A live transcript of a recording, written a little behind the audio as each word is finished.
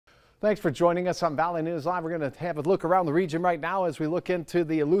Thanks for joining us on Valley News Live. We're going to have a look around the region right now as we look into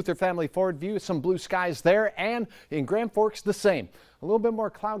the Luther Family Ford view. Some blue skies there, and in Grand Forks the same. A little bit more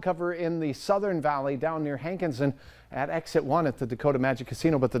cloud cover in the southern valley down near Hankinson at exit 1 at the Dakota Magic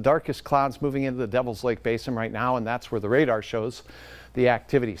Casino, but the darkest clouds moving into the Devil's Lake Basin right now, and that's where the radar shows the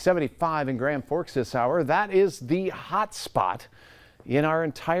activity. 75 in Grand Forks this hour. That is the hot spot in our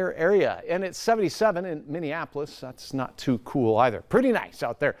entire area, and it's 77 in Minneapolis. That's not too cool either. Pretty nice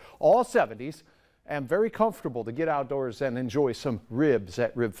out there, all 70s, and very comfortable to get outdoors and enjoy some ribs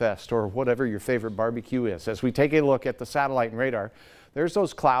at Rib Fest or whatever your favorite barbecue is. As we take a look at the satellite and radar, there's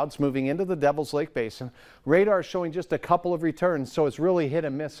those clouds moving into the Devil's Lake Basin. Radar showing just a couple of returns, so it's really hit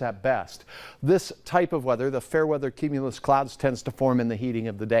and miss at best. This type of weather, the fair weather cumulus clouds, tends to form in the heating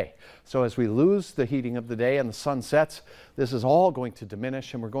of the day. So as we lose the heating of the day and the sun sets, this is all going to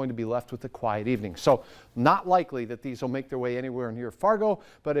diminish and we're going to be left with a quiet evening. So not likely that these will make their way anywhere near Fargo,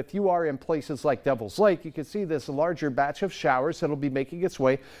 but if you are in places like Devil's Lake, you can see this larger batch of showers that'll be making its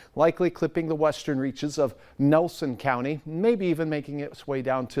way, likely clipping the western reaches of Nelson County, maybe even making its way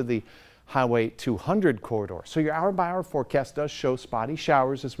down to the Highway 200 corridor. So your hour-by-hour forecast does show spotty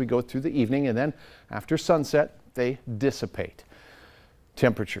showers as we go through the evening, and then after sunset, they dissipate.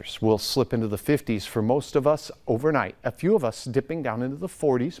 Temperatures will slip into the 50s for most of us overnight. A few of us dipping down into the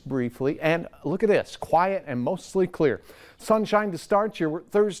 40s briefly. And look at this, quiet and mostly clear. Sunshine to start your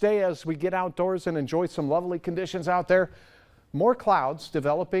Thursday as we get outdoors and enjoy some lovely conditions out there. More clouds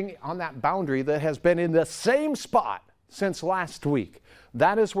developing on that boundary that has been in the same spot since last week.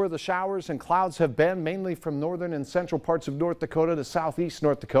 That is where the showers and clouds have been, mainly from northern and central parts of North Dakota to southeast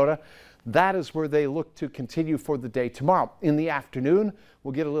North Dakota. That is where they look to continue for the day tomorrow. In the afternoon,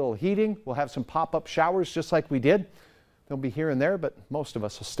 we'll get a little heating. We'll have some pop-up showers just like we did. They'll be here and there, but most of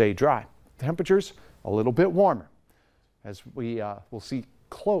us will stay dry. Temperatures a little bit warmer as we will see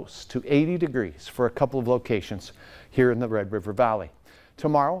close to 80 degrees for a couple of locations here in the Red River Valley.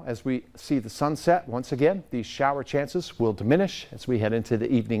 Tomorrow, as we see the sunset, once again, these shower chances will diminish as we head into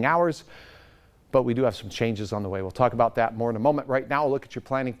the evening hours, but we do have some changes on the way. We'll talk about that more in a moment. Right now, look at your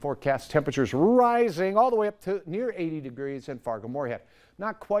planning forecast. Temperatures rising all the way up to near 80 degrees in Fargo-Moorhead.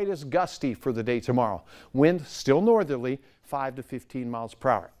 Not quite as gusty for the day tomorrow. Wind still northerly, 5 to 15 miles per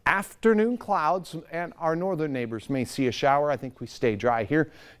hour. Afternoon clouds, and our northern neighbors may see a shower. I think we stay dry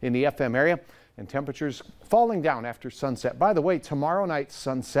here in the FM area. And temperatures falling down after sunset. By the way, tomorrow night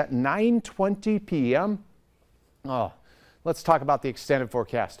sunset, 9:20 p.m. Oh, let's talk about the extended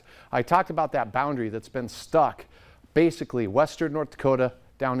forecast. I talked about that boundary that's been stuck basically western North Dakota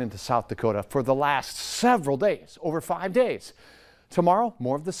down into South Dakota for the last several days, over 5 days. Tomorrow,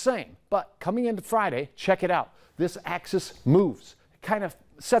 more of the same. But coming into Friday, check it out. This axis moves, kind of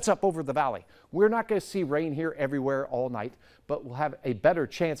sets up over the valley. We're not going to see rain here everywhere all night, but we'll have a better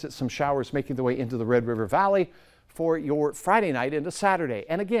chance at some showers making their way into the Red River Valley for your Friday night into Saturday.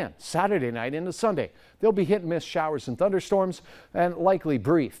 And again, Saturday night into Sunday. There'll be hit and miss showers and thunderstorms, and likely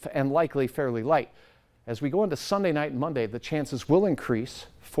brief and likely fairly light. As we go into Sunday night and Monday, the chances will increase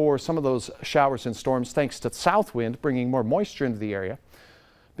for some of those showers and storms thanks to south wind bringing more moisture into the area,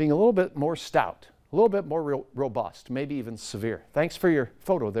 being a little bit more stout, a little bit more robust, maybe even severe. Thanks for your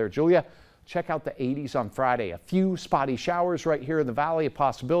photo there, Julia. Check out the 80s on Friday. A few spotty showers right here in the valley, a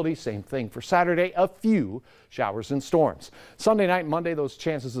possibility. Same thing for Saturday, a few showers and storms. Sunday night and Monday, those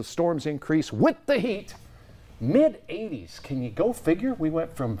chances of storms increase with the heat. Mid-80s. Can you go figure? We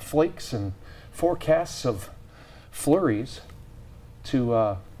went from flakes and forecasts of flurries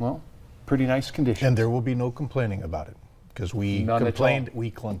to, well, pretty nice conditions. And there will be no complaining about it. Because we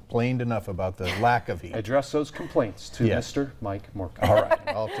complained enough about the lack of heat. Address those complaints to Mr. Mike Morgan. All right,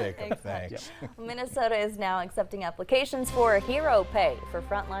 I'll take them. Thanks. Minnesota is now accepting applications for Hero Pay for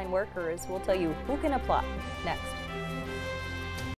frontline workers. We'll tell you who can apply next.